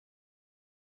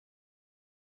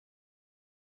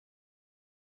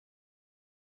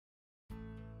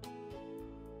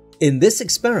In this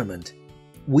experiment,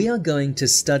 we are going to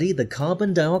study the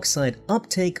carbon dioxide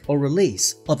uptake or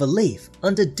release of a leaf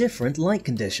under different light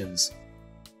conditions.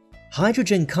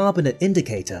 Hydrogen carbonate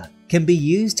indicator can be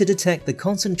used to detect the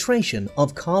concentration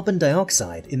of carbon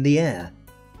dioxide in the air.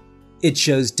 It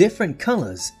shows different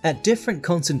colors at different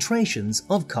concentrations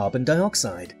of carbon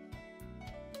dioxide.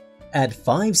 Add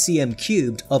 5 cm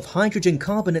cubed of hydrogen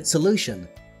carbonate solution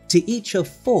to each of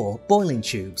 4 boiling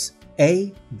tubes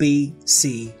A, B,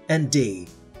 C, and D.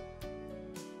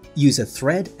 Use a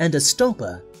thread and a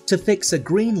stopper to fix a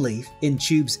green leaf in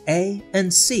tubes A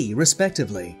and C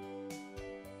respectively.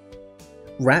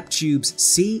 Wrap tubes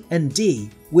C and D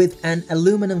with an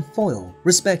aluminum foil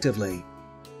respectively.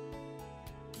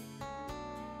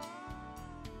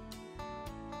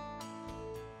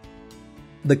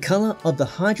 The color of the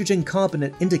hydrogen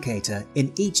carbonate indicator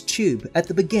in each tube at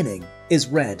the beginning is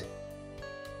red.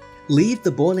 Leave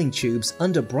the boiling tubes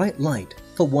under bright light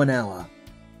for 1 hour.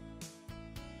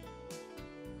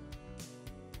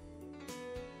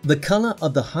 The color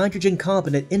of the hydrogen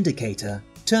carbonate indicator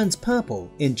turns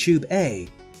purple in tube A,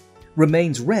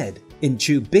 remains red in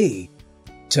tube B,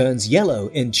 turns yellow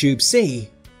in tube C,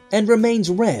 and remains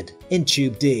red in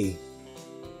tube D.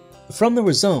 From the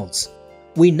results,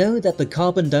 we know that the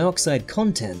carbon dioxide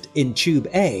content in tube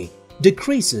A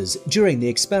decreases during the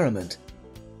experiment.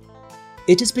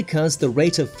 It is because the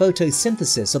rate of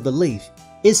photosynthesis of the leaf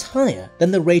is higher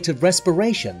than the rate of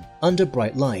respiration under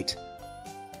bright light.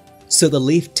 So the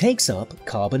leaf takes up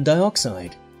carbon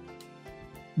dioxide.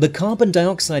 The carbon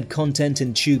dioxide content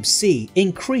in tube C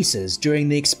increases during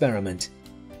the experiment.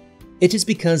 It is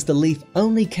because the leaf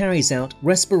only carries out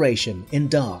respiration in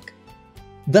dark.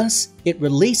 Thus, it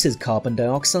releases carbon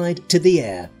dioxide to the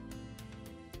air.